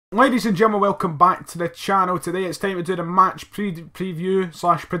Ladies and gentlemen, welcome back to the channel. Today it's time to do the match preview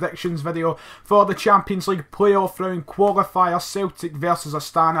slash predictions video for the Champions League playoff round qualifier. Celtic versus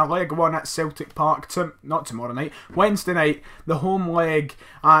Astana, leg 1 at Celtic Park, not tomorrow night, Wednesday night. The home leg,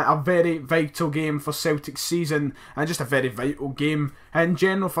 a very vital game for Celtic's season, and just a very vital game in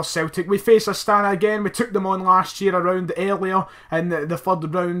general for Celtic. We face Astana again. We took them on last year around earlier in the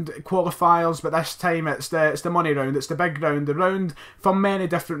third round qualifiers, but this time it's the money round, it's the big round, the round for many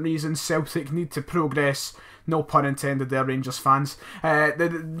different reasons Celtic need to progress. No pun intended there, Rangers fans.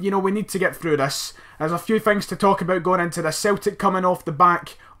 We need to get through this. There's a few things to talk about going into this. Celtic coming off the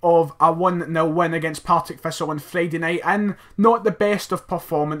back of a 1-0 win against Partick Thistle on Friday night, and not the best of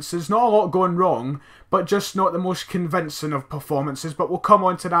performances. Not a lot going wrong, but just not the most convincing of performances. But we'll come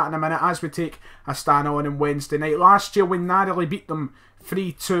on to that in a minute as we take Astana on Wednesday night. Last year we narrowly beat them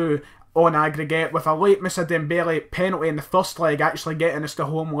 3-2 on aggregate, with a late Moussa Dembele penalty in the first leg actually getting us the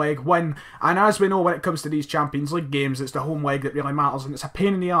home leg win. And as we know, when it comes to these Champions League games, it's the home leg that really matters, and it's a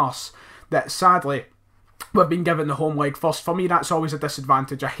pain in the arse that sadly we've been given the home leg first. For me, that's always a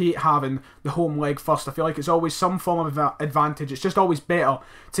disadvantage. I hate having the home leg first. I feel like it's always some form of advantage. It's just always better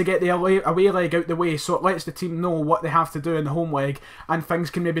to get the away leg out the way, so it lets the team know what they have to do in the home leg, and things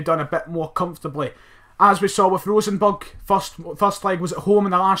can maybe be done a bit more comfortably. As we saw with Rosenborg, first leg was at home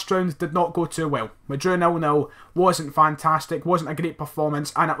in the last round, did not go too well. We drew 0-0, wasn't fantastic, wasn't a great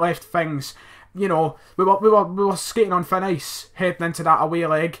performance, and it left things, you know, we were skating on thin ice heading into that away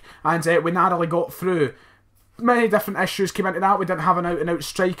leg, and we narrowly got through. Many different issues came into that. We didn't have an out-and-out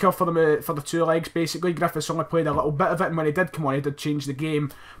striker for the two legs, basically. Griffiths only played a little bit of it, and when he did come on, he did change the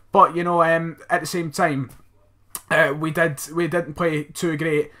game. But, you know, at the same time, we didn't play too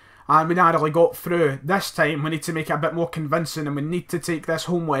great, and we narrowly got through. This time we need to make it a bit more convincing, and we need to take this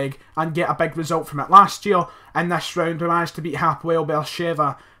home leg and get a big result from it. Last year in this round we managed to beat Hapoel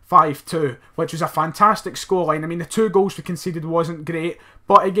Beersheva 5-2, which was a fantastic scoreline. I mean, the 2 goals we conceded wasn't great,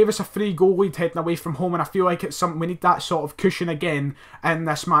 but it gave us a 3-goal lead heading away from home, and I feel like it's something we need, that sort of cushion again in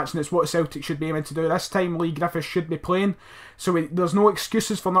this match, and it's what Celtic should be aiming to do. This time Lee Griffiths should be playing, so there's no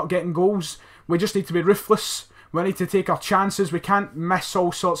excuses for not getting goals. We just need to be ruthless. We need to take our chances. We can't miss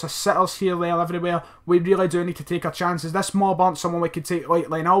all sorts of sitters here, there, everywhere. We really do need to take our chances. This mob aren't someone we can take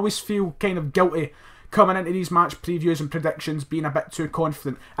lightly, and I always feel kind of guilty coming into these match previews and predictions being a bit too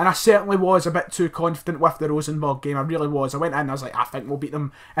confident. And I certainly was a bit too confident with the Rosenborg game. I really was. I went in and I was like, I think we'll beat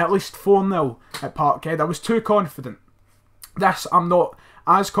them at least 4-0 at Parkhead. I was too confident. This, I'm not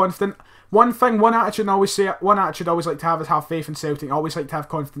as confident. One attitude I always like to have is have faith in Celtic. I always like to have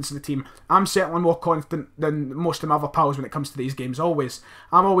confidence in the team. I'm certainly more confident than most of my other pals when it comes to these games, always.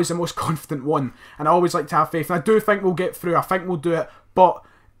 I'm always the most confident one, and I always like to have faith. And I do think we'll get through. I think we'll do it, but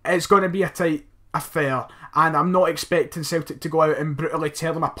it's going to be a tight affair, and I'm not expecting Celtic to go out and brutally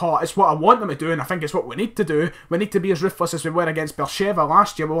tear them apart. It's what I want them to do, and I think it's what we need to do. We need to be as ruthless as we were against Beersheva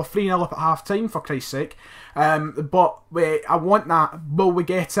last year. We were 3-0 up at half time, for Christ's sake. But I want that. Will we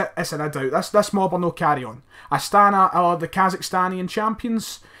get it? It's in a doubt. This mob will no carry on. Astana are the Kazakhstanian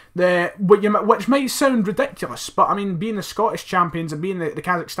champions, which might sound ridiculous, but I mean, being the Scottish champions and being the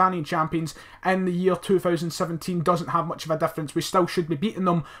Kazakhstanian champions in the year 2017 doesn't have much of a difference. We still should be beating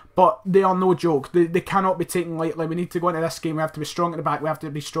them, but they are no joke. They cannot be taken lightly. We need to go into this game. We have to be strong at the back. We have to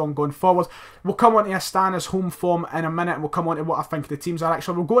be strong going forward. We'll come on to Astana's home form in a minute, and we'll come on to what I think the teams are.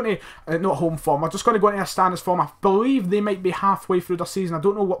 Actually, we'll go into, not home form, we're just going to go into Astana's form. I believe they might be halfway through their season. I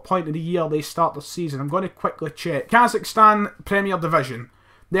don't know what point of the year they start their season. I'm going to quickly check. Kazakhstan Premier Division.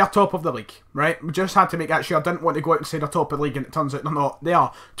 They are top of the league, right? We just had to make that sure. I didn't want to go out and say they're top of the league, and it turns out they're not. They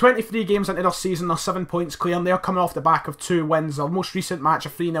are 23 games into their season. They're 7 points clear, and they're coming off the back of 2 wins. Their most recent match, a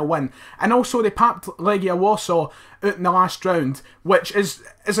 3-0 win. And also, they papped Legia Warsaw out in the last round, which is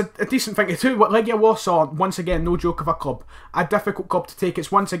a decent thing to do. But Legia Warsaw, once again, no joke of a club. A difficult club to take.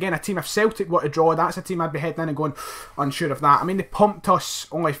 It's once again a team, if Celtic were to draw, that's a team I'd be heading in and going, unsure of that. I mean, they pumped us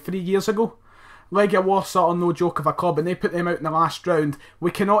only 3 years ago. Legia Warsaw are no joke of a club, and they put them out in the last round. We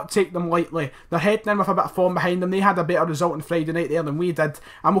cannot take them lightly. They're heading in with a bit of form behind them. They had a better result on Friday night there than we did,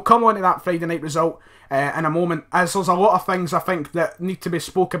 and we'll come on to that Friday night result in a moment, as there's a lot of things I think that need to be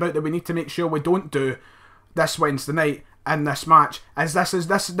spoke about that we need to make sure we don't do this Wednesday night in this match, as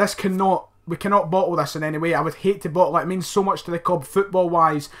this cannot We cannot bottle this in any way. I would hate to bottle it. It means so much to the club,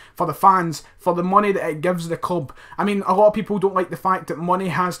 football-wise, for the fans, for the money that it gives the club. I mean, a lot of people don't like the fact that money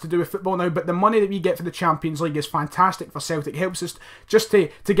has to do with football now, but the money that we get for the Champions League is fantastic for Celtic. It helps us just to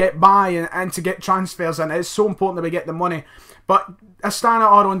get by and to get transfers in. It's so important that we get the money. But Astana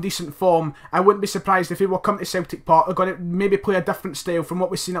are on decent form. I wouldn't be surprised if they will come to Celtic Park. They're going to maybe play a different style from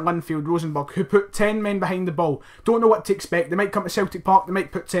what we've seen at Linfield, Rosenborg, who put 10 men behind the ball. Don't know what to expect. They might come to Celtic Park, they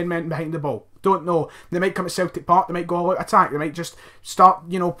might put 10 men behind the ball. Don't know. They might come to Celtic Park, they might go all out attack. They might just start,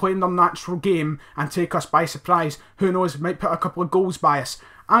 you know, playing their natural game and take us by surprise. Who knows, might put a couple of goals by us.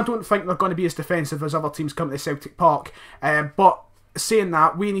 I don't think they're going to be as defensive as other teams come to Celtic Park. But saying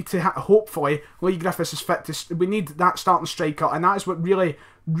that, we need to hopefully Lee Griffiths is fit to. We need that starting striker, and that is what really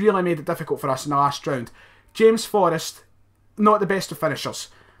made it difficult for us in the last round. James Forrest, not the best of finishers.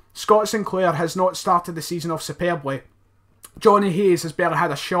 Scott Sinclair has not started the season off superbly. Johnny Hayes has barely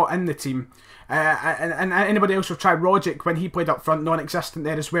had a shot in the team. And anybody else will try Rogic when he played up front, non-existent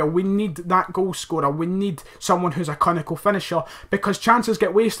there as well. We need that goal scorer. We need someone who's a clinical finisher, because chances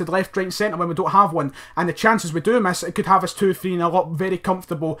get wasted left, right, centre when we don't have one. And the chances we do miss, it could have us 2-3 and a lot very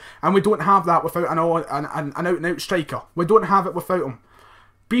comfortable. And we don't have that without an out-and-out striker. We don't have it without him.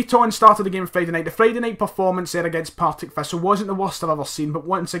 Beaton started the game Friday night. The Friday night performance there against Partick Thistle wasn't the worst I've ever seen, but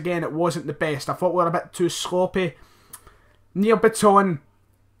once again it wasn't the best. I thought we were a bit too sloppy. Neil Beaton,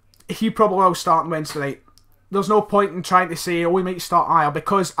 he probably will start on Wednesday night. There's no point in trying to say, oh, we might start higher,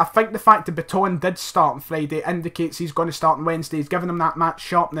 because I think the fact that Beaton did start on Friday indicates he's going to start on Wednesday. He's given him that match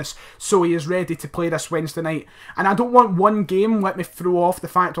sharpness, so he is ready to play this Wednesday night. And I don't want one game let me throw off the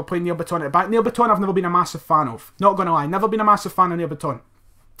fact we're playing Neil Beaton at the back. Neil Beaton I've never been a massive fan of. Not going to lie, never been a massive fan of Neil Beaton.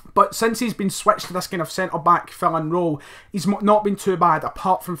 But since he's been switched to this kind of centre-back fill-in role, he's not been too bad,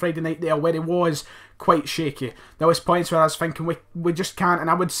 apart from Friday night there, where he was quite shaky. There was points where I was thinking, we just can't, and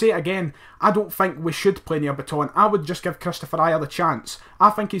I would say it again, I don't think we should play Neil Beaton. I would just give Christopher Ajer the chance.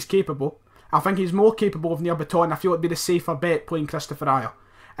 I think he's capable. I think he's more capable of Neil Beaton. I feel it'd be the safer bet playing Christopher Ajer.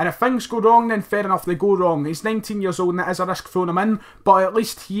 And if things go wrong, then fair enough, they go wrong. He's 19 years old and it is a risk throwing him in, but at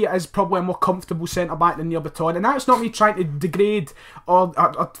least he is probably a more comfortable centre-back than Neil Beaton. And that's not me trying to degrade or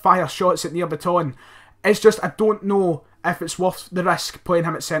fire shots at Neil Beaton. It's just I don't know if it's worth the risk playing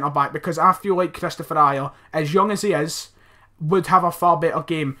him at centre-back, because I feel like Christopher Ajer, as young as he is, would have a far better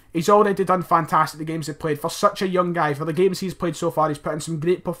game. He's already done fantastic the games he's played. For such a young guy, for the games he's played so far, he's put in some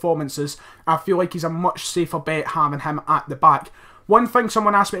great performances. I feel like he's a much safer bet having him at the back. One thing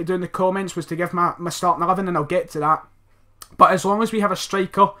someone asked me to do in the comments was to give my starting 11, and I'll get to that. But as long as we have a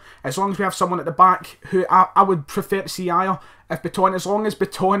striker, as long as we have someone at the back who I would prefer to see Ajer, if Beaton, as long as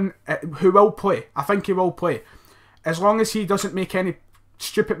Beaton, who will play, I think he will play, as long as he doesn't make any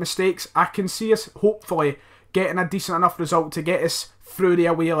stupid mistakes, I can see us hopefully getting a decent enough result to get us through the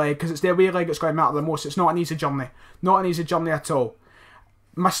away leg, because it's the away leg that's going to matter the most. It's not an easy journey. Not an easy journey at all.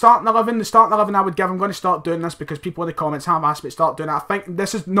 My starting 11, the starting 11 I would give, I'm going to start doing this because people in the comments have asked me to start doing it. I think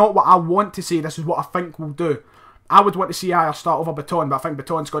this is not what I want to see, this is what I think we'll do. I would want to see Ajer start over Beaton, but I think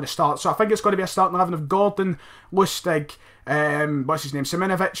Beaton's going to start. So I think it's going to be a starting 11 of Gordon, Lustig, what's his name,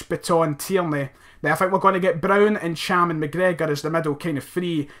 Simunovic, Beaton, Tierney. Then I think we're going to get Brown and Cham and McGregor as the middle kind of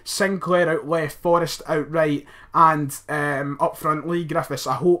three, Sinclair out left, Forrest out right, and up front Lee Griffiths.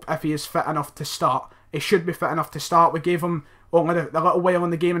 I hope if he is fit enough to start. He should be fit enough to start. We gave him only a little while in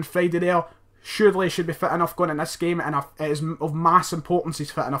the game on Friday there. Surely he should be fit enough going into this game, and it is of mass importance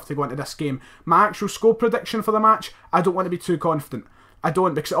he's fit enough to go into this game. My actual score prediction for the match, I don't want to be too confident. I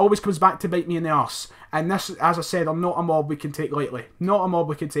don't, because it always comes back to bite me in the arse. And this, as I said, are not a mob we can take lightly. Not a mob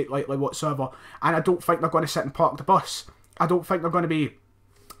we can take lightly whatsoever. And I don't think they're going to sit and park the bus. I don't think they're going to be...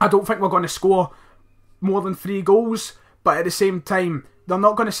 I don't think we're going to score more than 3 goals, but at the same time, they're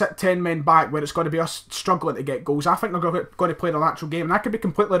not going to sit 10 men back where it's going to be us struggling to get goals. I think they're going to play their natural game, and I could be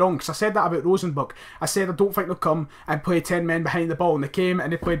completely wrong, because I said that about Rosenborg. I said I don't think they'll come and play 10 men behind the ball, and they came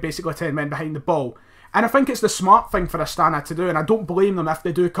and they played basically 10 men behind the ball. And I think it's the smart thing for Astana to do, and I don't blame them if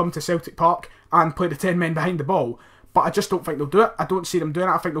they do come to Celtic Park and play the 10 men behind the ball. But I just don't think they'll do it. I don't see them doing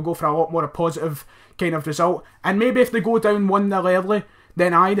it. I think they'll go for a lot more a positive kind of result. And maybe if they go down 1-0 early,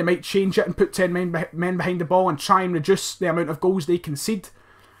 then they might change it and put 10 men behind the ball and try and reduce the amount of goals they concede.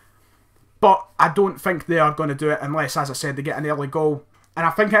 But I don't think they are going to do it unless, as I said, they get an early goal. And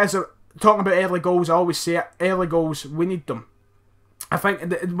I think as talking about early goals, I always say it, early goals, we need them. I think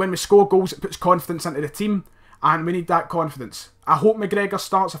that when we score goals, it puts confidence into the team, and we need that confidence. I hope McGregor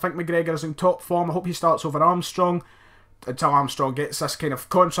starts. I think McGregor is in top form. I hope he starts over Armstrong until Armstrong gets this kind of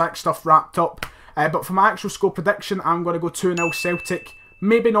contract stuff wrapped up. But for my actual score prediction, I'm going to go 2-0 Celtic.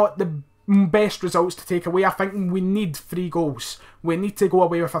 Maybe not the best results to take away. I think we need 3 goals. We need to go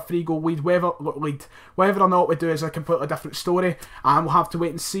away with a 3-goal lead. Whether or not we do is a completely different story, and we'll have to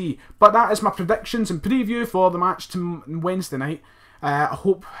wait and see. But that is my predictions and preview for the match to Wednesday night. I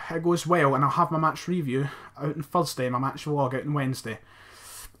hope it goes well, and I'll have my match review out on Thursday, my match vlog out on Wednesday.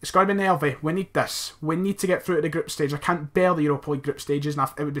 It's going to be nervy. We need this. We need to get through to the group stage. I can't bear the Europa League group stages, and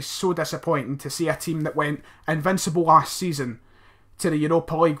it would be so disappointing to see a team that went invincible last season to the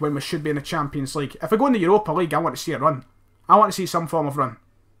Europa League when we should be in the Champions League. If we go in the Europa League, I want to see a run. I want to see some form of run.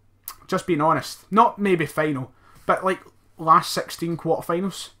 Just being honest. Not maybe final, but like last 16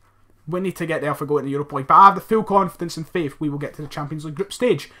 quarterfinals. We need to get there if we go in the Europa League. But I have the full confidence and faith we will get to the Champions League group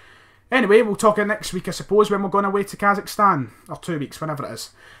stage. Anyway, we'll talk next week, I suppose, when we're going away to Kazakhstan. Or 2 weeks, whenever it is.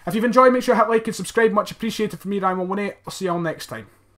 If you've enjoyed, make sure you hit like and subscribe. Much appreciated from me, Ryan118. I'll see you all next time.